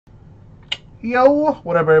Yo,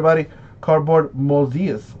 what up, everybody? Cardboard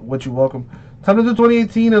Mosias, what you welcome. Time to do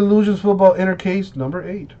 2018 Illusions Football Inner Case number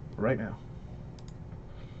 8 right now.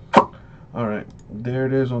 Alright, there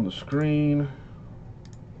it is on the screen.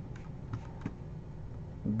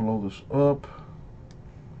 Blow this up.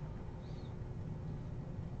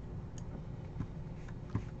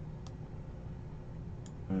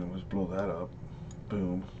 And let's blow that up.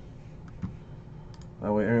 Boom.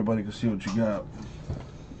 That way everybody can see what you got.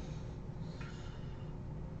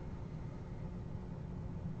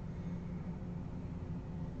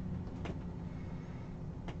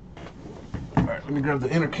 Alright, let me grab the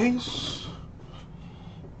inner case.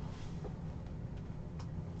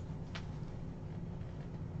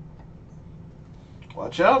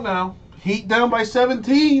 Watch out now. Heat down by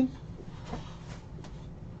 17.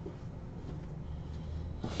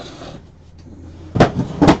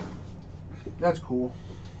 That's cool.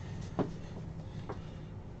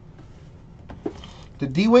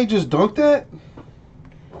 Did D-Wade just dunk that?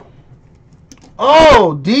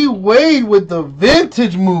 Oh, D-Wade with the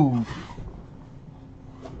vintage move.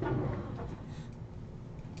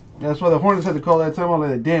 That's why the Hornets had to call that time out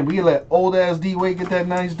like that. Damn, we let old ass D-Wade get that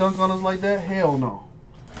nice dunk on us like that? Hell no.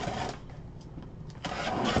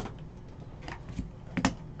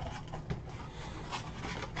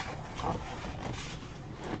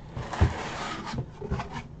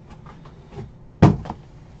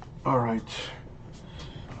 Alright.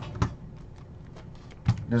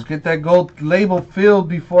 Let's get that gold label filled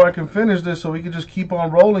before I can finish this so we can just keep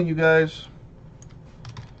on rolling, you guys.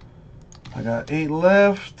 I got 8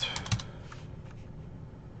 left.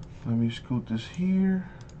 Let me scoot this here.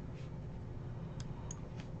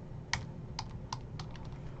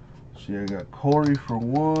 See, I got Corey for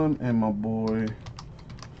 1 and my boy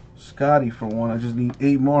Scotty for 1. I just need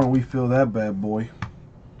 8 more and we fill that bad boy.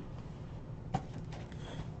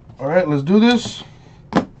 Alright, let's do this.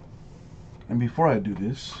 And before I do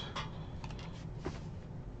this,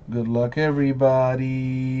 good luck,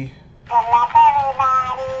 everybody. Good luck,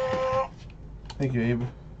 everybody. Thank you, Ava.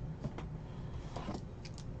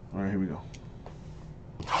 Alright, here we go.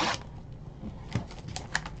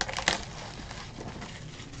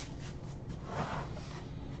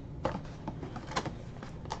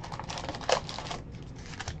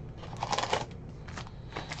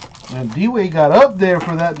 And D-Wade got up there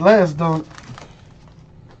for that last dunk.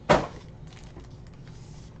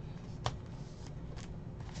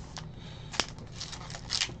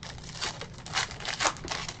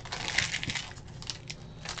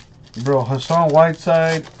 Bro, Hassan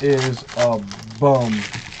Whiteside is a bum.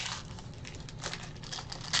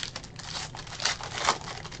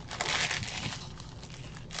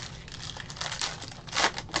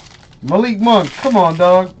 Malik Monk, come on,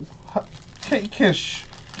 dog.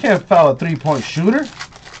 Can't foul a 3-point shooter.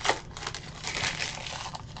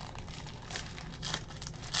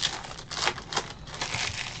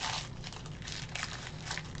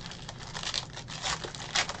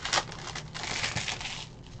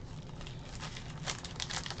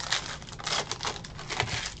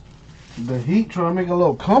 The Heat trying to make a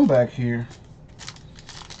little comeback here.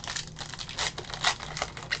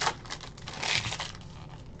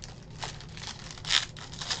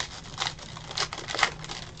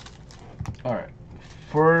 Alright.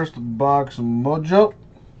 First box mojo.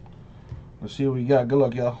 Let's see what we got. Good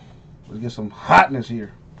luck, y'all. Let's get some hotness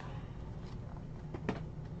here.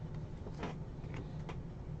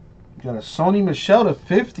 Got a Sony Michel to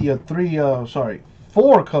 50, a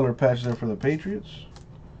 4 color patch there for the Patriots.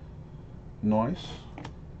 Nice.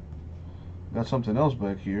 Got something else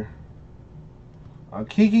back here. A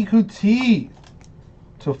Kiki Kuti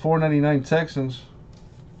to 499 Texans.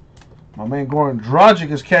 My man Goran Dragic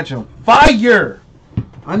is catching fire.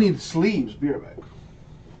 I need sleeves. Be right back.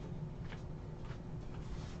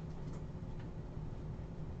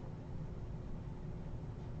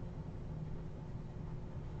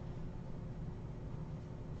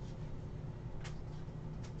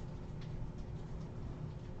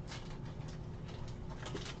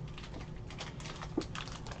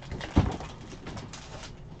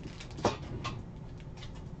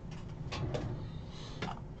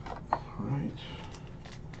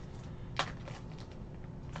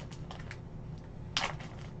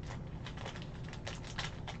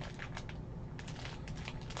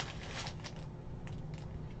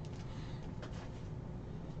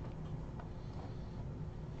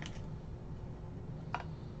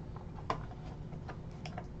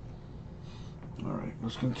 Alright,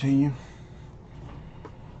 let's continue.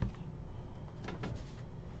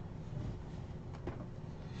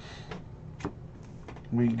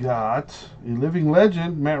 We got a living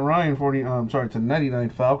legend, Matt Ryan, to 99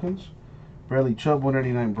 Falcons. Bradley Chubb,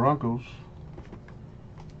 199 Broncos.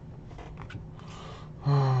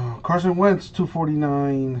 Carson Wentz,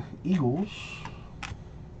 249 Eagles.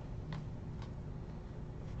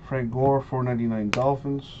 Frank Gore, 499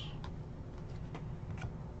 Dolphins.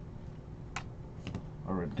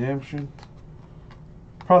 A redemption.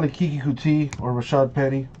 Probably Kiki Kuti or Rashad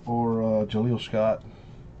Penny or Jaleel Scott.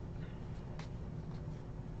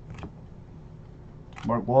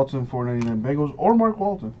 Mark Walton, 499 Bengals, or Mark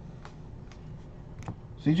Walton.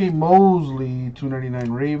 CJ Mosley,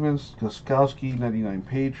 299 Ravens. Gostkowski, 99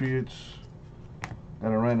 Patriots.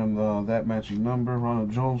 Got a random that matching number.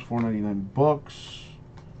 Ronald Jones, 499 Bucks.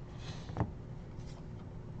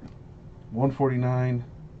 149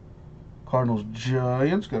 Cardinals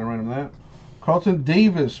Giants. Got a random that. Carlton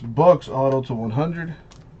Davis, Bucks auto to 100.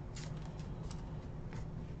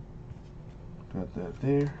 Got that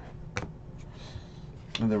there.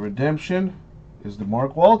 And the redemption is the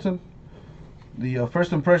Mark Walton. The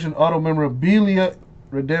first impression auto memorabilia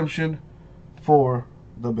redemption for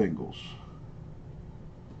the Bengals.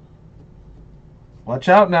 Watch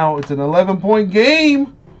out now. It's an 11-point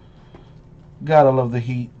game. Gotta love the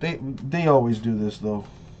Heat. They always do this, though.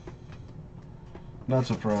 Not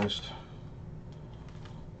surprised.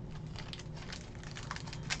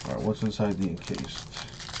 Alright, what's inside the encased?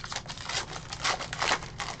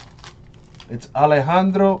 It's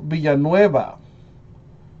Alejandro Villanueva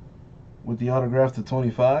with the autograph to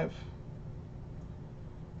 25.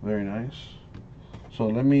 Very nice. So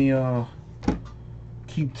let me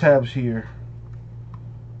keep tabs here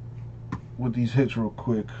with these hits real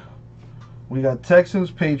quick. We got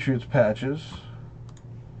Texans, Patriots patches.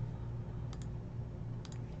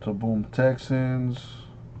 So boom, Texans.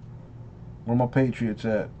 Where my Patriots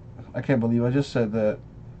at? I can't believe I just said that.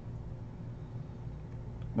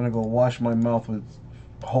 I'm gonna go wash my mouth with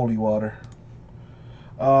holy water.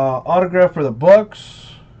 Autograph for the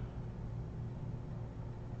Bucks.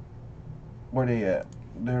 Where they at?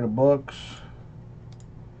 They're the Bucks.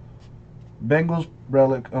 Bengals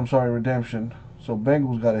relic. I'm sorry, redemption. So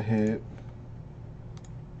Bengals got a hit,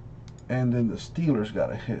 and then the Steelers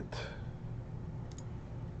got a hit.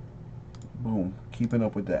 Boom. Keeping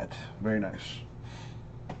up with that. Very nice.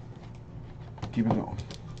 Keep it going.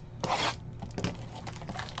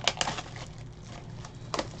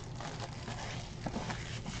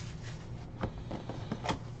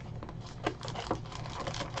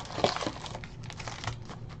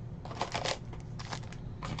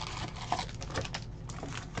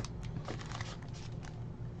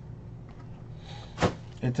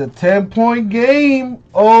 It's a 10-point game.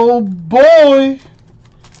 Oh boy.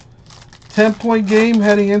 10-point game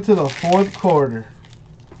heading into the fourth quarter.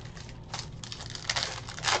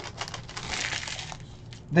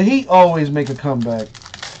 The Heat always make a comeback.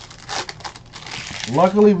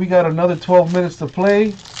 Luckily, we got another 12 minutes to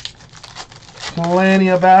play. Plenty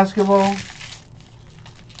of basketball.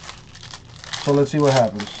 So let's see what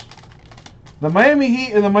happens. The Miami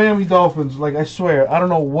Heat and the Miami Dolphins, like I swear, I don't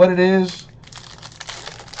know what it is.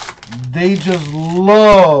 They just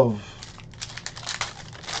love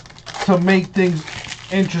to make things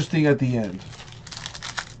interesting at the end.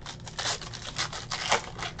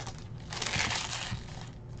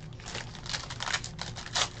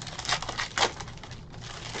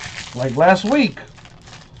 Like last week,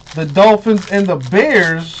 the Dolphins and the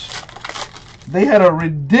Bears, they had a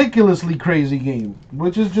ridiculously crazy game,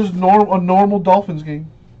 which is just a normal Dolphins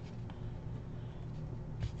game.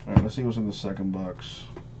 All right, let's see what's in the second box.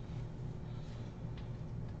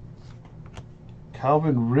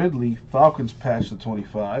 Calvin Ridley, Falcons patch to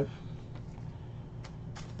 25.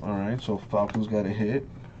 All right, so Falcons got a hit.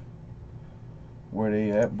 Where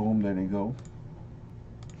they at? Boom, there they go.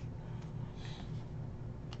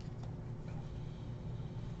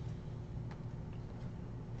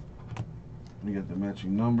 We got the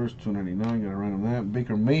matching numbers, 299, got to random that.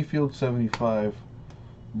 Baker Mayfield, 75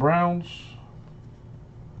 Browns.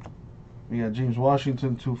 We got James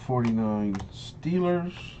Washington, 249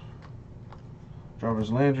 Steelers.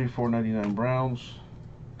 Jarvis Landry, 499 Browns.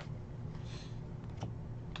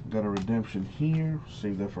 Got a redemption here.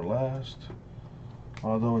 Save that for last.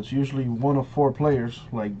 Although it's usually one of four players,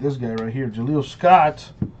 like this guy right here, Jaleel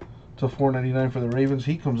Scott, to 499 for the Ravens.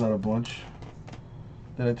 He comes out a bunch.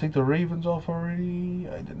 Did I take the Ravens off already?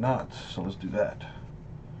 I did not. So let's do that.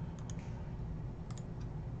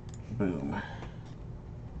 Boom.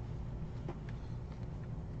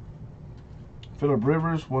 Phillip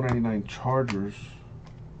Rivers, 199 Chargers.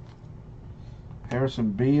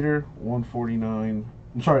 Harrison Bader, 149.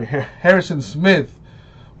 I'm sorry, Harrison Smith,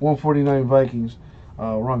 149 Vikings.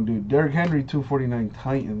 Wrong dude. Derrick Henry, 249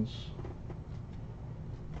 Titans.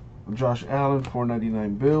 Josh Allen,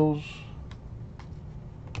 $4.99 Bills.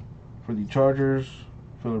 For the Chargers,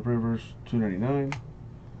 Phillip Rivers, $2.99.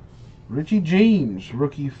 Richie James,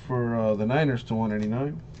 rookie for the Niners, to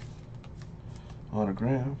 $1.99.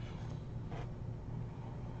 Autograph.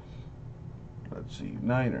 Let's see,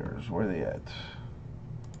 Niners, where are they at?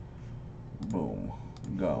 Boom,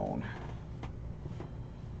 gone.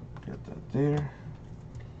 Get that there.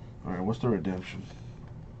 All right, what's the redemption?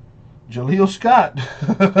 Jaleel Scott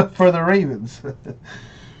for the Ravens.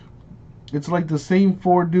 It's like the same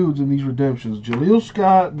four dudes in these redemptions. Jaleel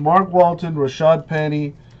Scott, Mark Walton, Rashad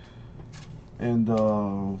Penny, and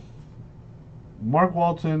Mark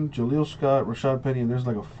Walton, Jaleel Scott, Rashad Penny, and there's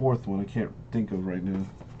like a fourth one I can't think of right now.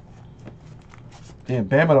 Damn,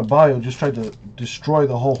 Bam Adebayo just tried to destroy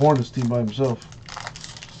the whole Hornets team by himself.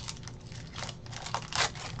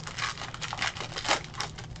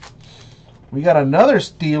 We got another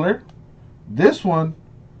Steeler. This one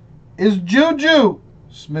is Juju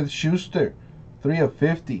Smith-Schuster,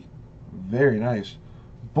 3/50. Very nice.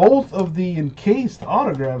 Both of the encased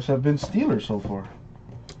autographs have been Steelers so far.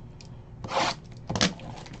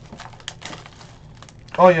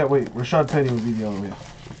 Oh yeah, wait. Rashad Penny would be the other way.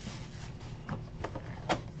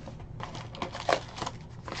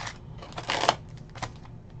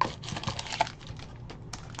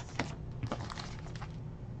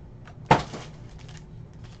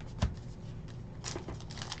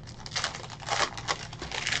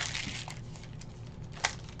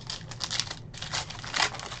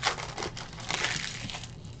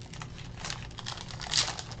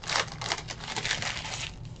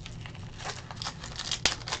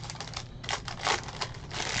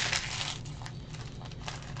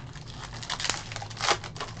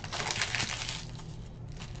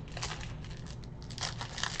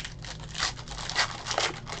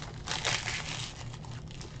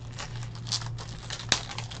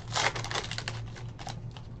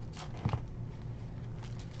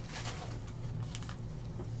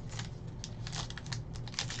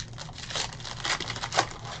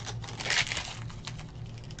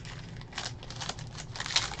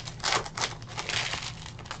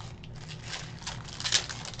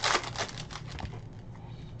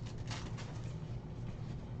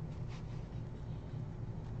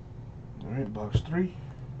 Alright, box 3.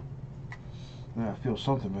 Now I feel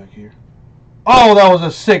something back here. Oh, that was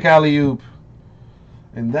a sick alley-oop.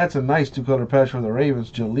 And that's a nice two-color patch for the Ravens.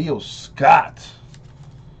 Jaleel Scott.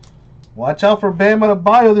 Watch out for Bam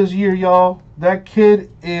Adebayo this year, y'all. That kid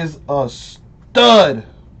is a stud.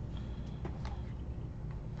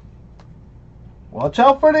 Watch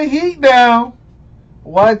out for the Heat now.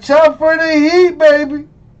 Watch out for the Heat, baby.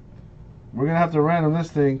 We're going to have to random this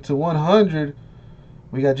thing to 100.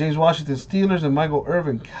 We got James Washington Steelers and Michael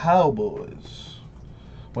Irvin Cowboys.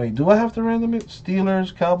 Wait, do I have to random it?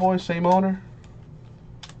 Steelers, Cowboys, same owner?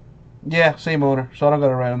 Yeah, same owner. So I don't got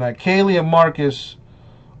to random that. Kaylee and Marcus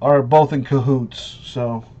are both in cahoots.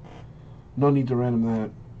 So no need to random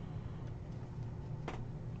that.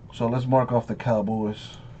 So let's mark off the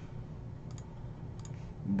Cowboys.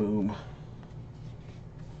 Boom.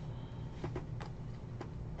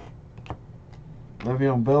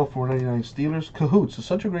 Le'Veon Bell, $4.99 Steelers. Cahoots is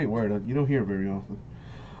such a great word. You don't hear it very often.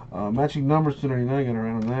 Matching numbers, $2.99. Got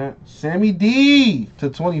around on that. Sammy D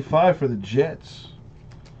 /25 for the Jets.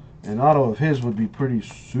 An auto of his would be pretty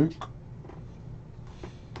sick.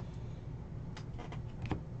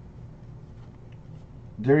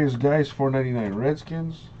 Darius Geis, $4.99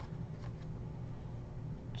 Redskins.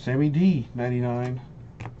 Sammy D, $99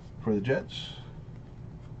 for the Jets.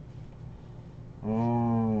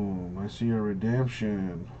 Oh, I see a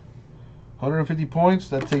redemption. 150 points.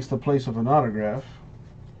 That takes the place of an autograph,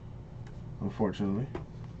 unfortunately.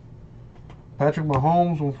 Patrick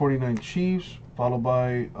Mahomes, 149 Chiefs, followed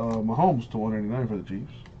by Mahomes to 199 for the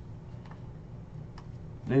Chiefs.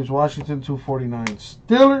 James Washington, 249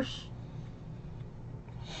 Steelers.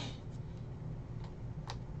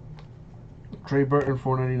 Trey Burton,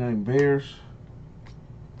 499 Bears.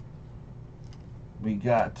 We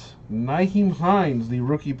got Nyheim Hines, the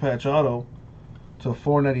rookie patch auto, to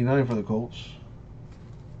 499 for the Colts.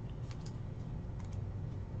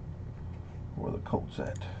 Where the Colts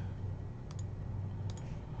at?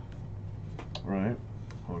 Right.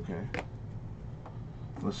 Okay.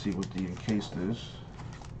 Let's see what the encased is.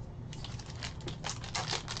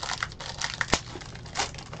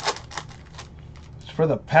 It's for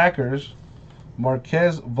the Packers.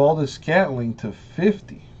 Marquez Valdes-Scantling to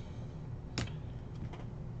 50.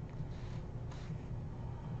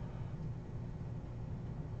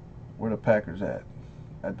 Where the Packers at?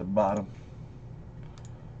 At the bottom.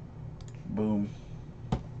 Boom.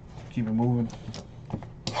 Keep it moving.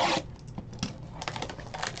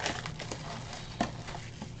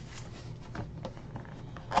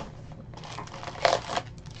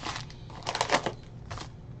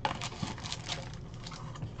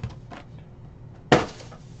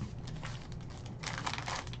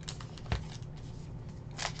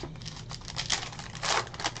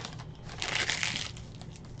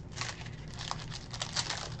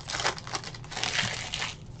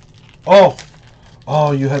 Oh!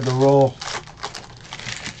 Oh, you had the roll.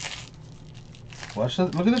 Watch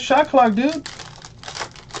that. Look at the shot clock, dude.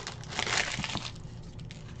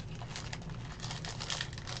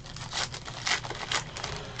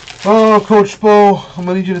 Oh, Coach Spo, I'm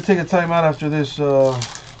going to need you to take a timeout after this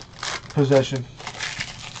possession.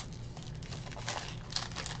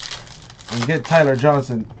 And get Tyler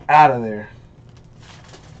Johnson out of there.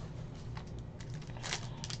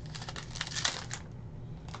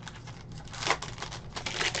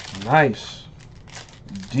 Nice.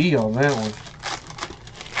 D on that one.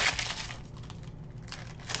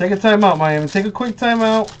 Take a timeout, Miami. Take a quick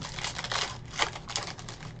timeout.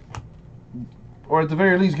 Or at the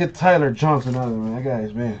very least, get Tyler Johnson out of there. That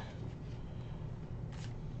guy's, man.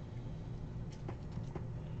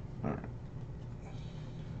 All right.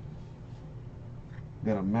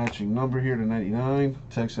 Got a matching number here to 99.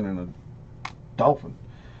 Texan and a Dolphin.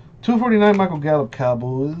 249, Michael Gallup,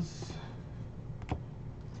 Cowboys.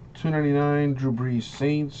 299, Drew Brees,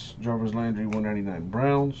 Saints. Jarvis Landry, 199,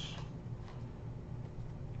 Browns.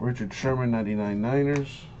 Richard Sherman, 99,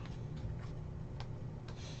 Niners.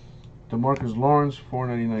 DeMarcus Lawrence,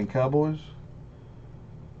 499, Cowboys.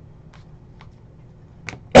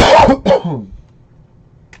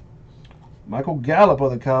 Michael Gallup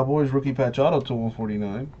of the Cowboys, rookie patch auto to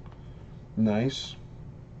 149. Nice.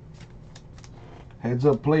 Heads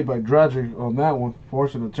up play by Dragic on that one,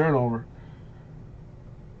 forcing a turnover.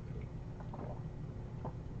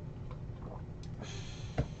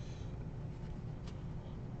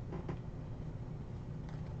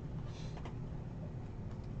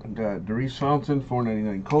 Got Darius Fountain,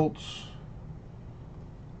 499 Colts.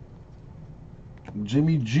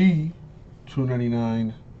 Jimmy G,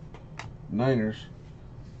 299 Niners.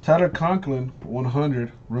 Tyler Conklin,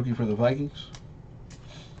 100, rookie for the Vikings.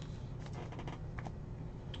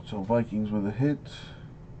 So Vikings with a hit.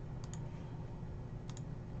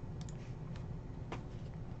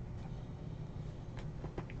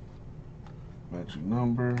 Matching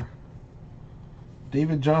number.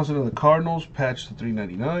 David Johnson of the Cardinals, patched to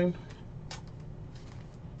 399.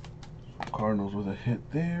 So Cardinals with a hit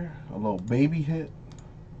there. A little baby hit.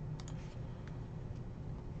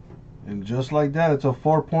 And just like that, it's a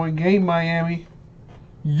 4-point game, Miami.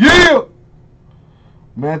 Yeah!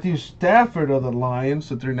 Matthew Stafford of the Lions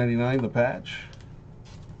to 399, the patch.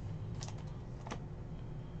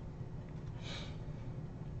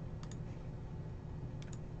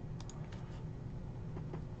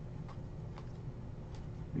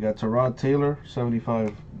 We got Tyrod Taylor,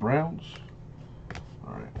 75 Browns.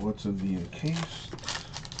 All right, what's in the encased?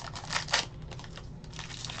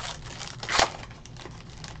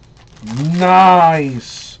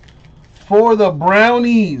 Nice! For the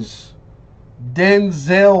Brownies,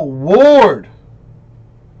 Denzel Ward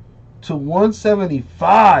to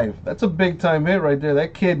 175. That's a big-time hit right there.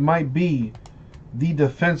 That kid might be the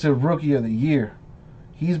defensive rookie of the year.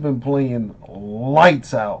 He's been playing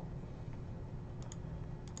lights out.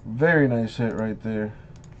 Very nice hit right there.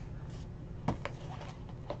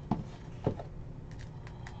 Let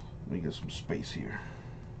me get some space here.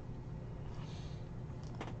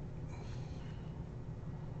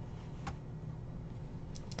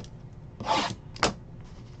 Let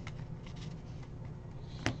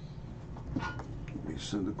me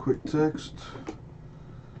send a quick text.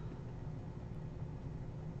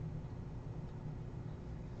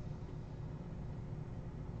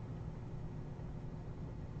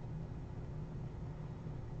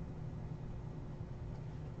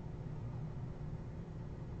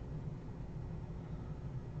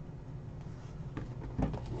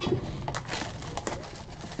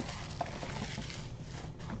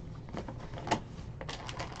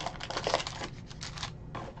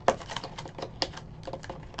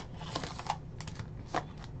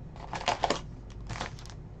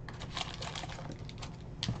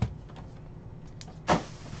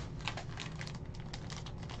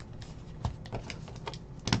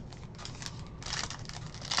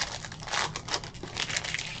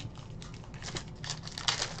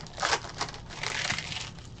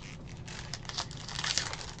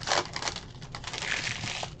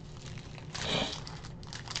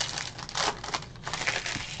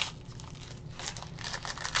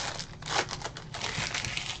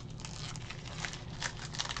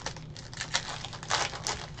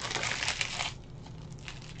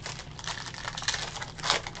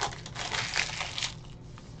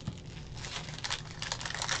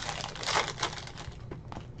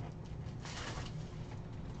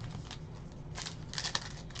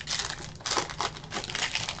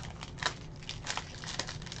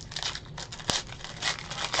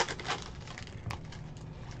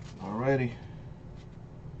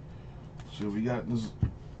 see what we got. This is,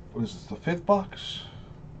 what is this, the 5th box?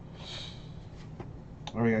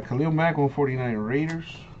 All right, we got Khalil Mack, 149 Raiders.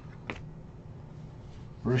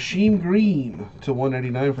 Rasheem Green to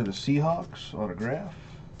 199 for the Seahawks, autograph.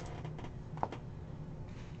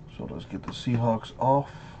 So let's get the Seahawks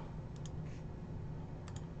off.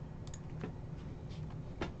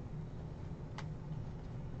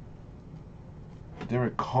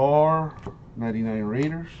 Derek Carr, 99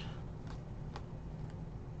 Raiders.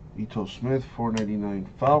 Ito Smith, 499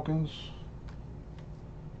 Falcons.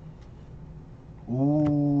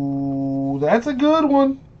 Ooh, that's a good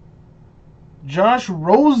one. Josh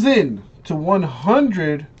Rosen to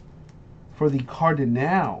 100 for the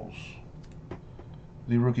Cardinals.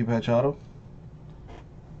 The rookie patch auto.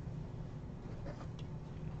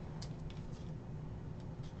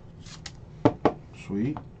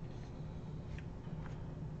 Sweet.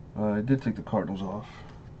 I did take the Cardinals off.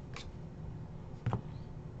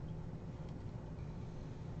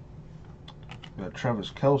 Got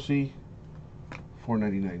Travis Kelce,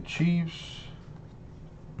 499 Chiefs.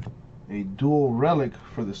 A dual relic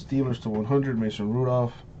for the Steelers to 100, Mason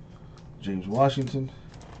Rudolph, James Washington.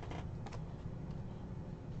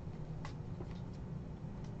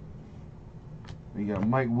 We got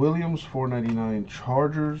Mike Williams, 499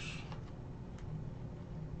 Chargers.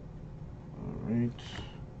 All right.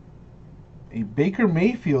 A Baker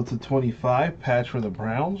Mayfield to 25 patch for the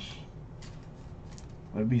Browns.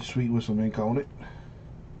 That'd be sweet with some ink on it.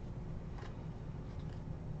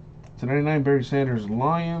 To 99 Barry Sanders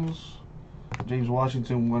Lions. James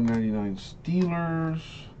Washington 199 Steelers.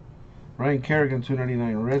 Ryan Kerrigan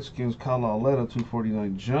 299 Redskins. Kyle Lauletta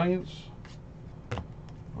 249 Giants.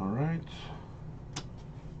 Alright.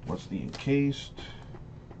 What's the encased?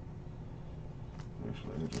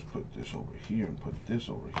 Actually, I can just put this over here and put this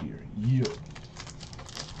over here. Yeah.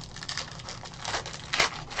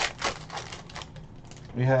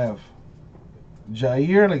 We have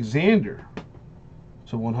Jair Alexander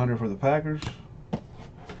to 100 for the Packers.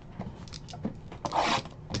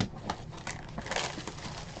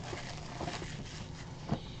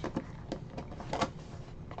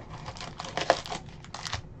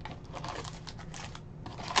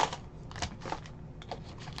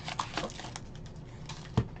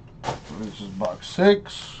 This is box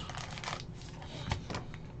 6.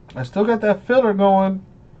 I still got that filler going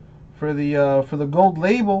for the gold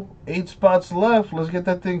label. 8 spots left. Let's get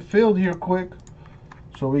that thing filled here quick,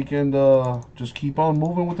 so we can just keep on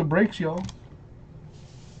moving with the breaks, y'all.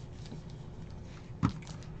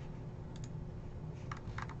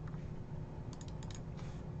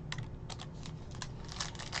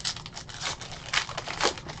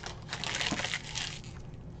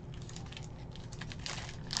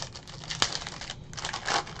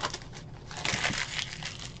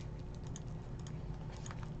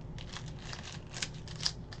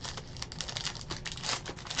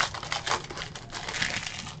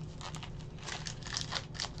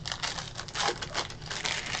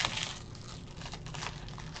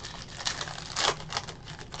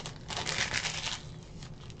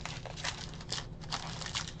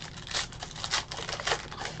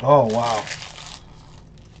 Oh, wow.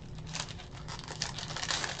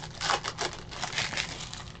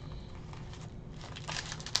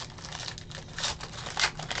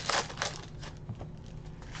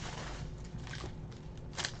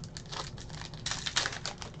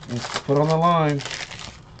 Let's put on the line.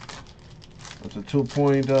 That's a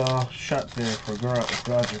 2-point shot there for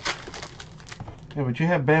Roger. Yeah, but you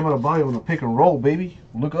have Bam Adebayo on a pick and roll, baby.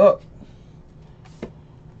 Look up.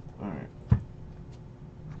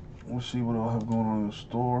 Let's see what I have going on in the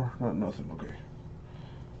store. Not nothing, okay.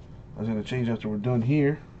 I was going to change after we're done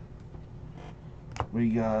here. We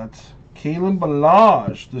got Kalen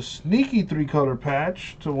Ballage, the sneaky 3-color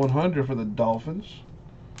patch to 100 for the Dolphins.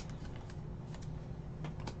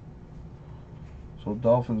 So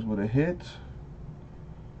Dolphins with a hit.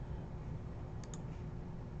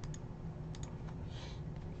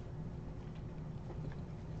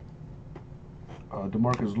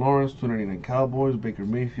 DeMarcus Lawrence, 299 Cowboys. Baker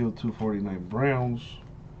Mayfield, 249 Browns.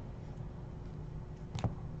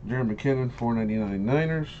 Jared McKinnon, 499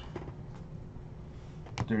 Niners.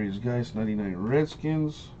 Darius Geis, 99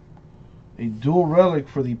 Redskins. A dual relic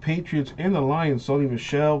for the Patriots and the Lions. Sony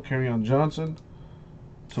Michel, Kerryon Johnson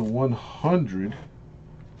to 100.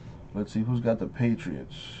 Let's see who's got the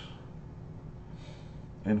Patriots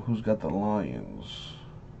and who's got the Lions.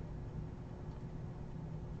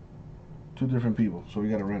 2 different people, so we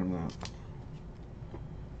got to random that.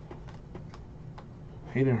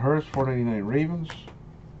 Hayden Hurst, 499 Ravens.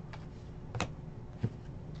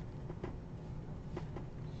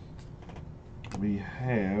 We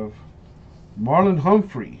have Marlon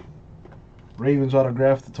Humphrey, Ravens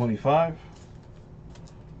autograph to 25.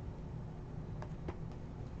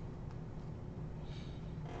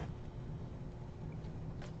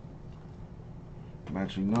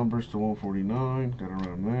 Matching numbers to 149. Got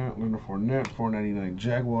around that. Leonard Fournette, 499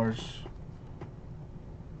 Jaguars.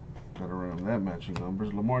 Got around that matching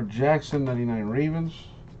numbers. Lamar Jackson, 99 Ravens.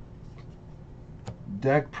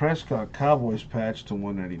 Dak Prescott, Cowboys patch to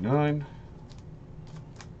 199.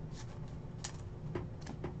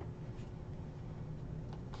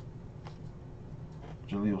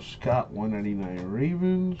 Jaleel Scott, 199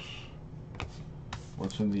 Ravens.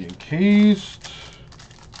 What's in the encased?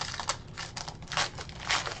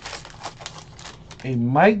 A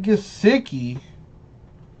Mike Gesicki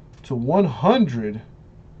to 100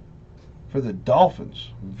 for the Dolphins.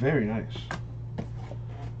 Very nice.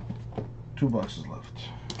 2 boxes left.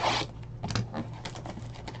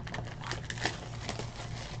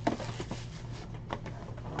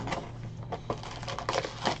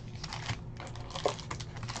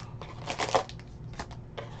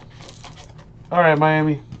 All right,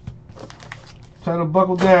 Miami. Time to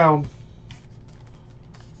buckle down.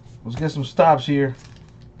 Let's get some stops here.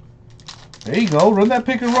 There you go. Run that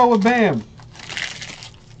pick and roll with Bam.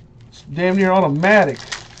 It's damn near automatic.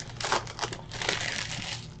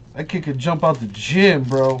 That kid could jump out the gym,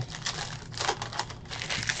 bro.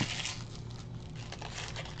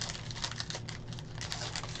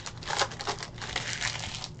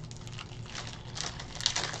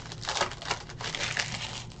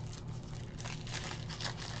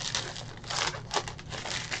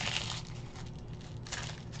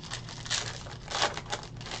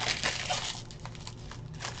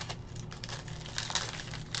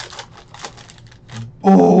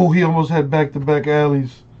 Oh, he almost had back-to-back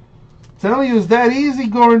alleys. Telling you, it's that easy,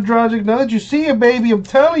 Goran Dragic. Now that you see it, baby, I'm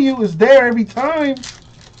telling you, it's there every time.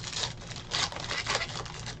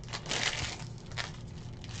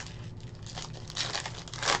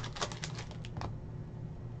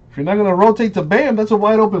 If you're not going to rotate to Bam, that's a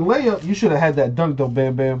wide open layup. You should have had that dunk, though,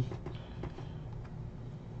 Bam Bam.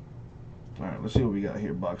 All right, let's see what we got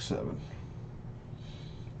here, box 7.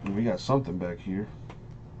 We got something back here.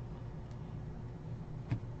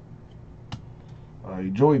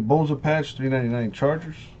 Joey Bosa patch, $3.99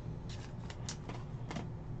 Chargers.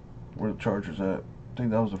 Where the Chargers at? I think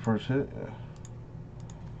that was the first hit. Yeah.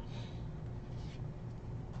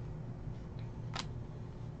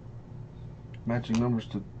 Matching numbers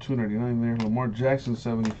to $2.99 there. Lamar Jackson,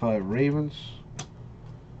 75 Ravens.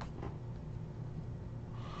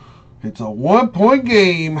 It's a 1-point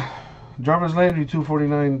game. Jarvis Landry,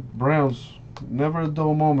 249 Browns. Never a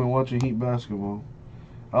dull moment watching Heat basketball.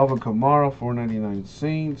 Alvin Kamara, 499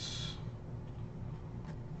 Saints.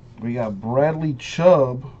 We got Bradley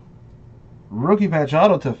Chubb, rookie patch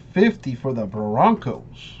auto to 50 for the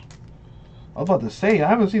Broncos. I was about to say, I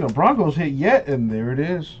haven't seen a Broncos hit yet, and there it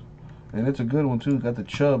is. And it's a good one, too. Got the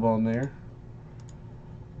Chubb on there.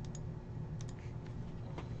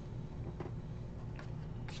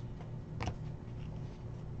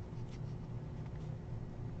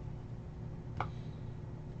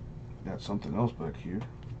 Got something else back here.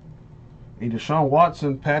 A Deshaun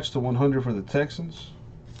Watson patch to 100 for the Texans.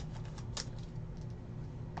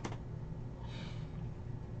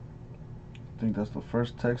 I think that's the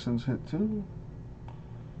first Texans hit too.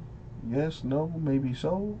 Yes, no, maybe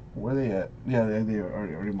so. Where they at? Yeah, they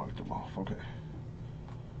already marked them off. Okay.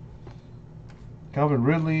 Calvin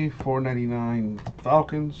Ridley, 499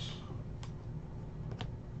 Falcons.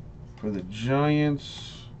 For the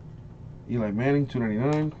Giants, Eli Manning,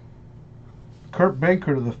 299. Kurt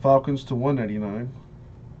Banker to the Falcons to 199.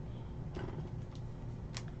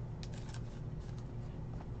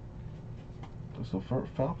 Does the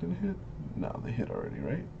Falcon hit? No, they hit already,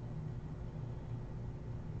 right?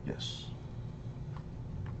 Yes.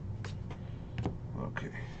 Okay.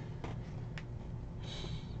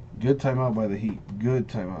 Good timeout by the Heat. Good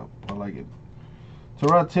timeout. I like it.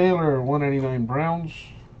 Tyrod Taylor, 199 Browns.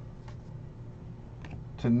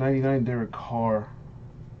 To 99 Derek Carr.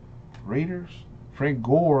 Raiders. Frank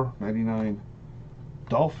Gore, 99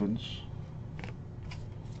 Dolphins.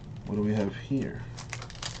 What do we have here?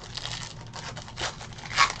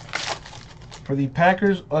 For the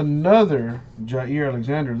Packers, another Jair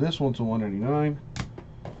Alexander. This one to 199.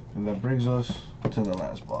 And that brings us to the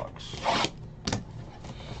last box.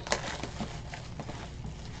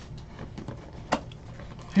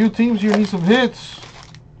 Few teams here need some hits.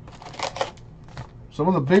 Some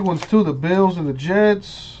of the big ones too, the Bills and the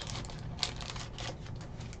Jets.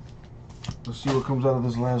 Let's see what comes out of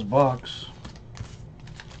this last box.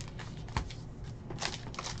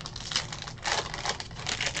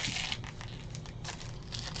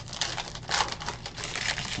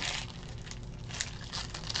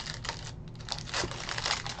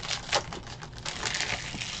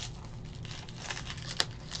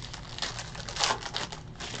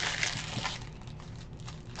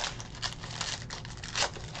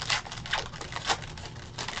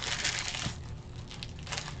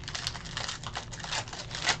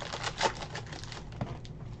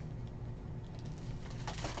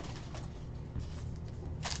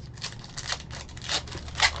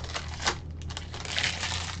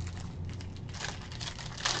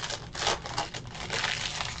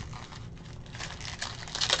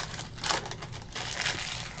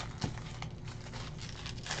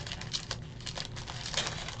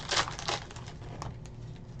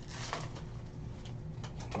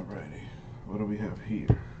 Alrighty, what do we have here?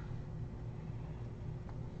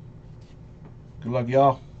 Good luck,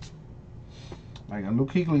 y'all. I got Luke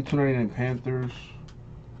Kuechly, 299 Panthers.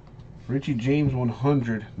 Richie James,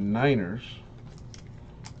 100 Niners.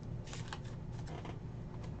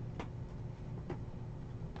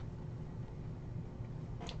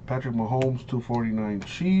 Patrick Mahomes, 249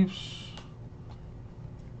 Chiefs.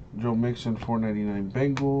 Joe Mixon, 499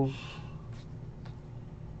 Bengals.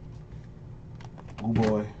 Oh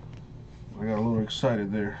boy, I got a little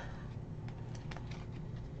excited there.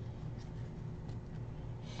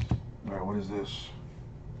 Alright, what is this?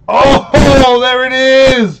 Oh, there it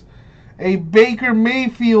is! A Baker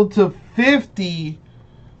Mayfield to 50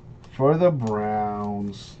 for the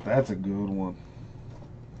Browns. That's a good one.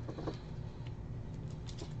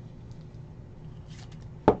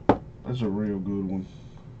 That's a real good one.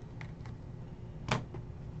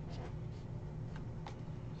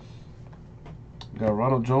 Got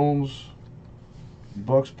Ronald Jones,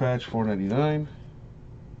 Bucks patch, 499.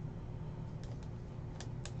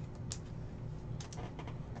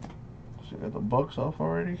 So got the Bucks off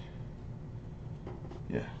already.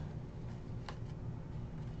 Yeah.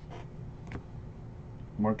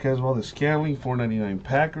 Marquez Valdes-Scantling, 499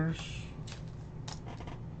 Packers.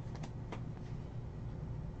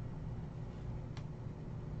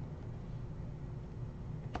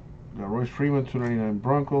 Got Royce Freeman, 299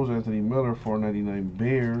 Broncos. Anthony Miller, 499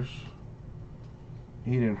 Bears.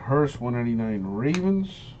 Hayden Hurst, 199 Ravens.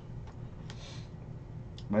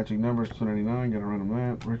 Magic numbers, 299. Got a random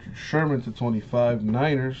that. Richard Sherman to 25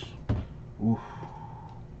 Niners. Oof.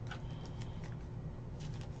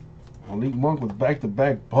 Malik Monk with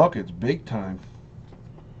back-to-back buckets, big time.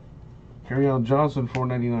 Kerryon Johnson,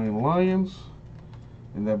 499 Lions.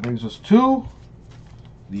 And that brings us to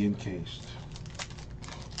the encased.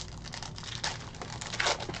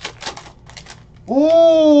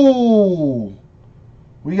 Ooh!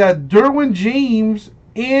 We got Derwin James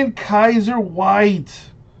and Kaiser White.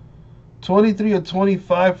 23 of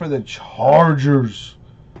 25 for the Chargers.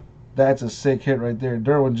 That's a sick hit right there.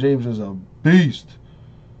 Derwin James is a beast.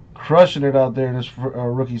 Crushing it out there in this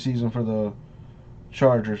rookie season for the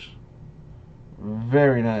Chargers.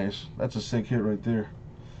 Very nice. That's a sick hit right there.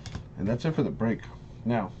 And that's it for the break.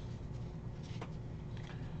 Now,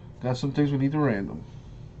 got some things we need to random.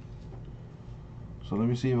 So let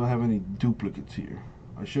me see if I have any duplicates here.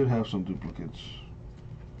 I should have some duplicates.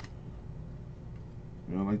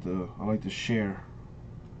 You know, I like to share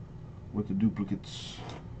with the duplicates.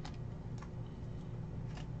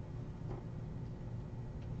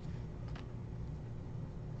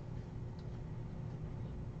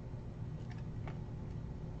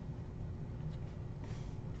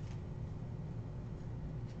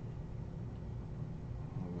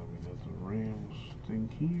 Rams thing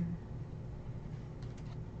here,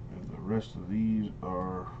 and the rest of these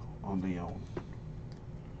are on their own.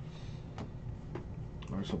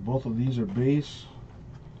 Alright, so both of these are base.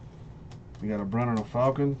 We got a Brown and a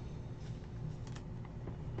Falcon.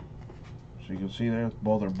 So you can see there,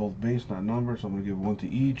 both are base, not numbered, so I'm going to give one to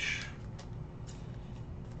each.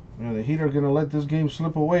 Now the Heat are going to let this game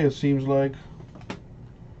slip away, it seems like.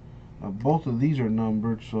 Now both of these are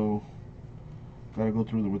numbered, so gotta go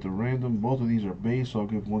through with the random. Both of these are base, so I'll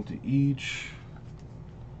give one to each.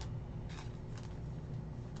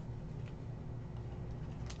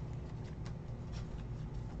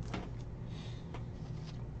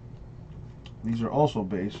 These are also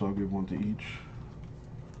base, so I'll give one to each.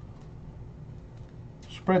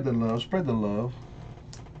 Spread the love, spread the love.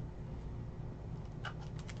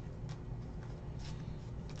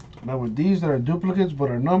 Now with these that are duplicates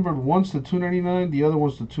but are numbered, one's to 299, the other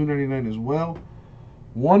one's to 299 as well.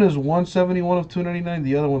 One is 171 of 299,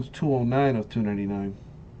 the other one's 209 of 299.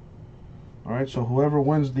 Alright, so whoever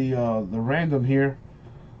wins the random here,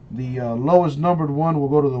 the lowest numbered one will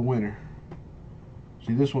go to the winner.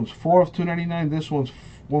 See, this one's 4 of 299, this one's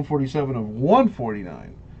 147 of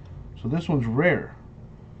 149. So this one's rare.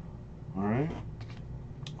 Alright,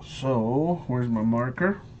 so where's my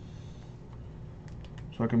marker?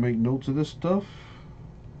 So I can make notes of this stuff.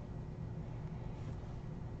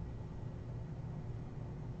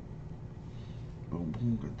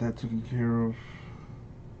 Boom, got that taken care of.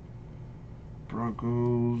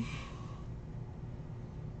 Broncos,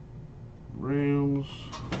 Rams,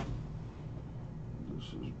 this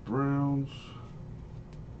is Browns,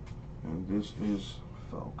 and this is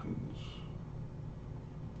Falcons.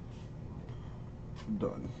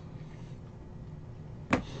 Done.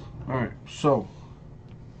 Alright, so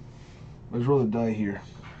let's roll the die here.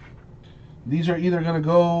 These are either going to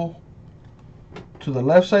go to the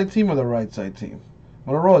left side team or the right side team.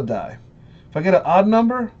 I'm going to roll a die. If I get an odd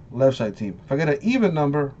number, left side team. If I get an even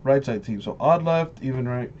number, right side team. So odd left, even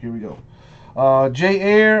right. Here we go. J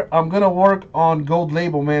Air, I'm going to work on gold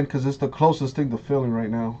label, man, because it's the closest thing to filling right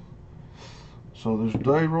now. So this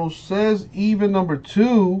die roll says even number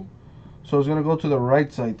 2. So it's going to go to the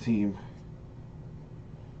right side team.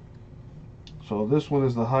 So this one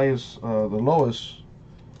is the highest, the lowest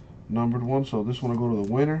numbered one. So this one will go to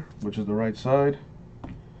the winner, which is the right side.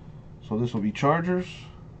 So this will be Chargers.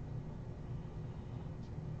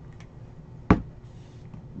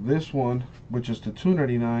 This one, which is to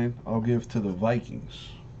 299, I'll give to the Vikings.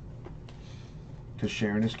 Because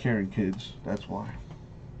sharing is caring, kids. That's why.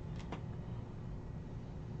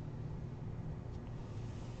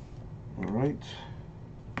 Alright.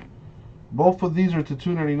 Both of these are to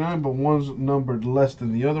 299, but one's numbered less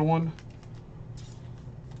than the other one.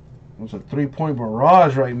 It's a 3-point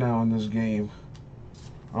barrage right now in this game.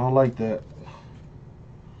 I don't like that.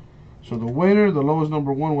 So the winner, the lowest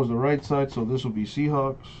number 1 was the right side, so this will be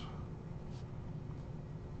Seahawks.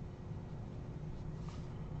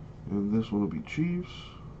 And this one will be Chiefs.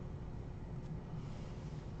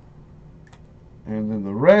 And then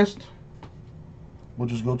the rest will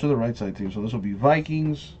just go to the right side team. So this will be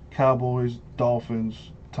Vikings, Cowboys,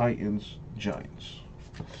 Dolphins, Titans, Giants.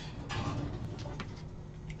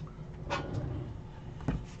 Let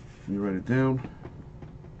me write it down.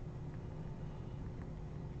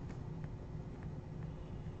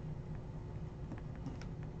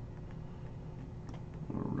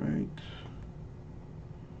 All right.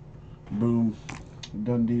 Boom.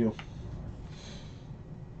 Done deal.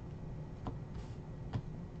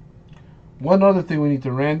 One other thing we need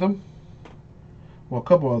to random. Well, a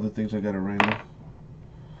couple other things I got to random.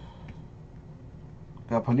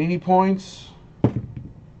 Got Panini points.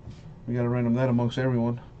 We got to random that amongst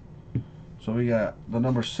everyone. So we got the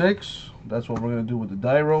number 6. That's what we're going to do with the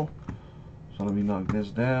die roll. So let me knock this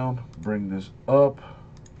down. Bring this up.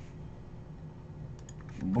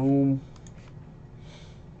 Boom.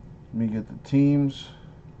 Let me get the teams.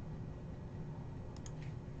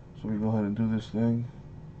 So we go ahead and do this thing.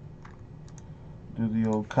 Do the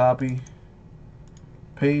old copy,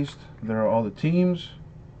 paste. There are all the teams.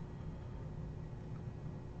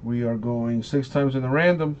 We are going 6 times in the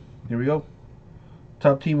random. Here we go.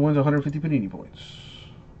 Top team wins 150 Panini points.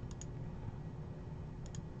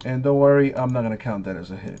 And don't worry, I'm not going to count that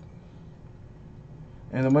as a hit.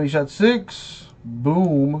 And the money shot 6.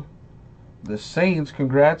 Boom. The Saints,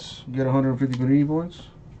 congrats. Get 150 Panini points.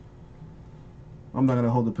 I'm not going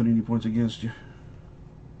to hold the Panini points against you.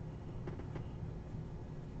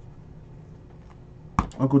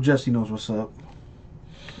 Uncle Jesse knows what's up.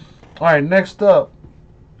 Alright, next up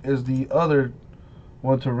is the other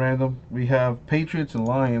one to random. We have Patriots and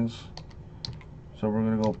Lions. So we're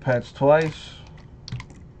going to go Pats twice.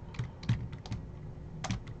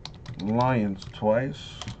 Lions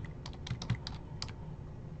twice.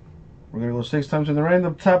 We're going to go 6 times in the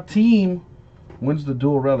random. Top team wins the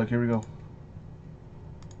dual relic. Here we go.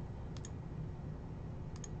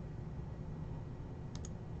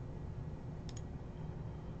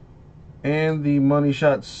 And the money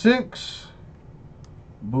shot 6.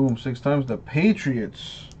 Boom, 6 times. The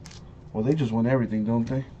Patriots. Well, they just won everything, don't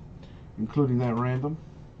they? Including that random.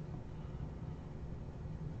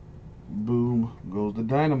 Boom, goes the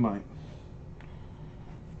dynamite.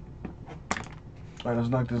 Alright, let's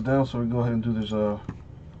knock this down so we can go ahead and do this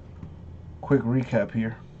quick recap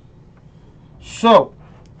here. So,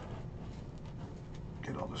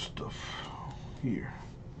 get all this stuff here.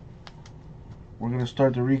 We're going to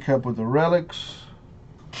start the recap with the relics.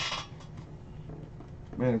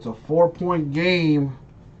 Man, it's a 4-point game.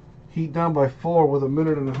 Heat down by 4 with 1.5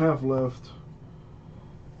 minutes left.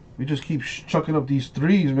 We just keep chucking up these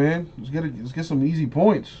threes, man. Let's get some easy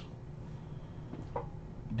points.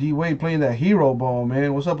 D Wade playing that hero ball,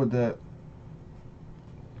 man. What's up with that?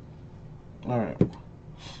 Alright.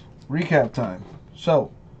 Recap time.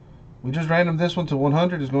 So, we just randomed this one to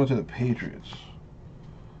 100. It's going to the Patriots.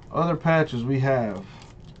 Other patches we have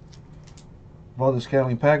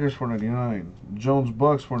Valdez-Scantling Packers 499, Jones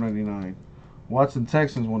Bucks 499, Watson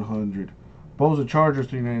Texans 100, Bosa Chargers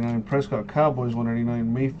 399, Prescott Cowboys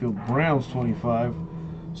 199, Mayfield Browns 25,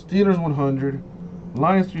 Steelers 100,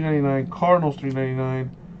 Lions 399, Cardinals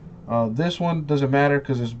 399. This one doesn't matter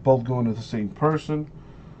because it's both going to the same person.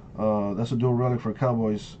 That's a dual relic for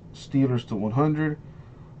Cowboys Steelers to 100,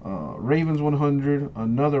 Ravens 100,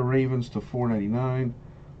 another Ravens to 499.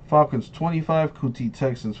 Falcons 25, QT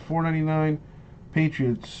Texans 499,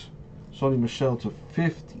 Patriots Sony Michel to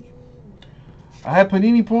 50. I had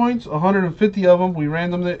Panini points, 150 of them. We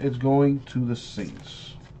randomed it. It's going to the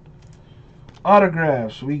Saints.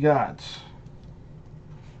 Autographs, we got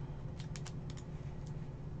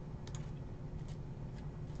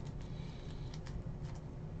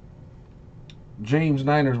James,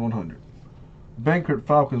 Niners 100. Bankert,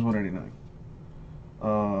 Falcons 189.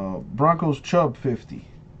 Broncos, Chubb 50.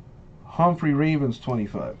 Humphrey, Ravens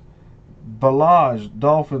 25. Balaj,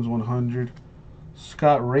 Dolphins 100.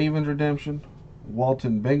 Scott, Ravens redemption.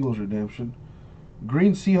 Walton, Bengals redemption.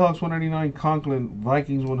 Green, Seahawks 199. Conklin,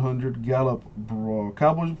 Vikings 100. Gallup,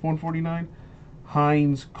 Cowboys 149.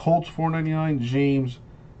 Hines, Colts 499. James,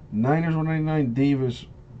 Niners 199. Davis,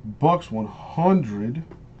 Bucks 100.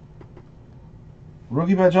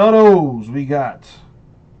 Rookie patch autos, we got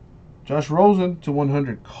Josh Rosen to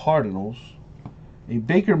 100 Cardinals. A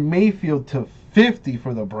Baker Mayfield to 50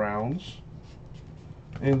 for the Browns.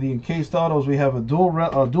 And the encased autos, we have a dual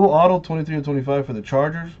auto 23 and 25 for the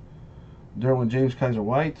Chargers. Derwin James, Kaiser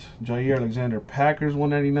White. Jair Alexander, Packers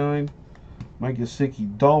 199. Mike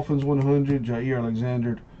Gesicki, Dolphins 100. Jair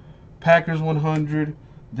Alexander, Packers 100.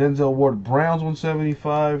 Denzel Ward, Browns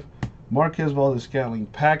 175. Marquez Valdes-Scantling,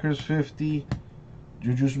 Packers 50.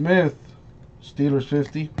 Juju Smith, Steelers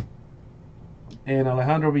 50. And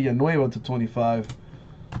Alejandro Villanueva to 25,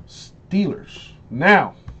 Steelers.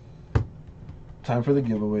 Now, time for the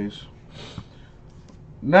giveaways.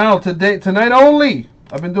 Now, tonight only,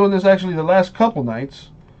 I've been doing this actually the last couple nights.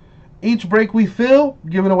 Each break we fill,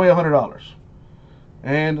 giving away $100.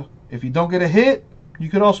 And if you don't get a hit, you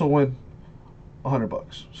could also win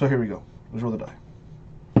 $100. So here we go. Let's roll the die.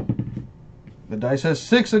 The dice has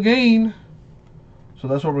 6 again. So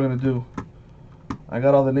that's what we're going to do. I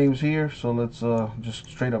got all the names here, so let's just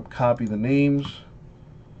straight up copy the names.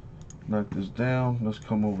 Knock this down. Let's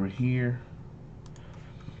come over here.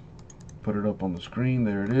 Put it up on the screen.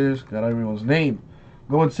 There it is. Got everyone's name.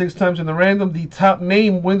 Going 6 times in the random. The top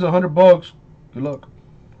name wins $100. Good luck.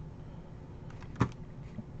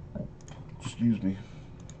 Excuse me.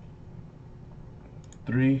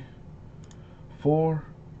 3, 4.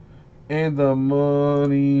 And the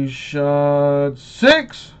money shot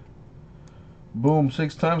 6. Boom,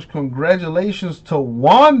 6 times. Congratulations to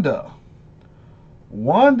Wanda.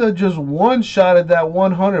 Wanda just one-shotted that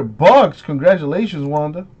 $100. Congratulations,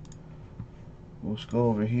 Wanda. Let's go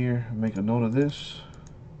over here and make a note of this.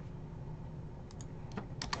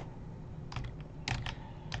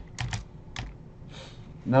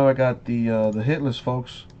 Now I got the hit list,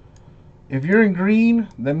 folks. If you're in green,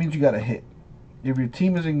 that means you got a hit. If your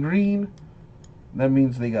team is in green, that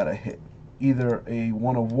means they got a hit. Either a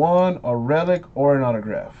 1 of 1, a relic, or an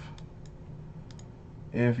autograph.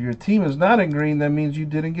 If your team is not in green, that means you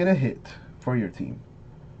didn't get a hit for your team.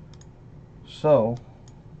 So,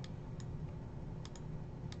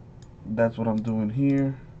 that's what I'm doing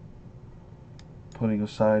here. Putting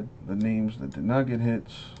aside the names that did not get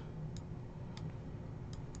hits.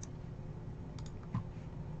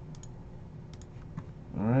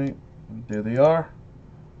 Alright, there they are.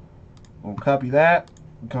 We'll copy that,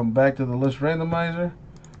 come back to the list randomizer,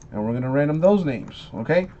 and we're going to random those names,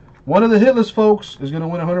 okay? One of the hit list folks is going to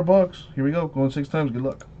win $100. Here we go, going 6 times, good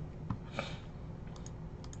luck.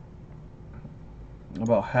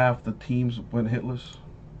 About half the teams went hitless.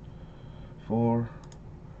 4,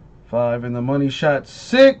 5, and the money shot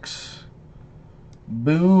 6.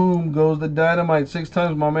 Boom, goes the dynamite 6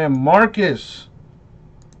 times, my man Marcus.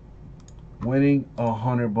 Winning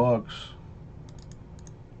 $100.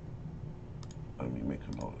 Let me make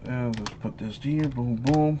a note. And let's put this here. Boom,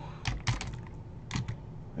 boom.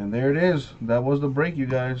 And there it is. That was the break, you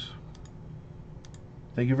guys.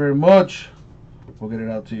 Thank you very much. We'll get it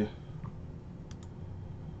out to you.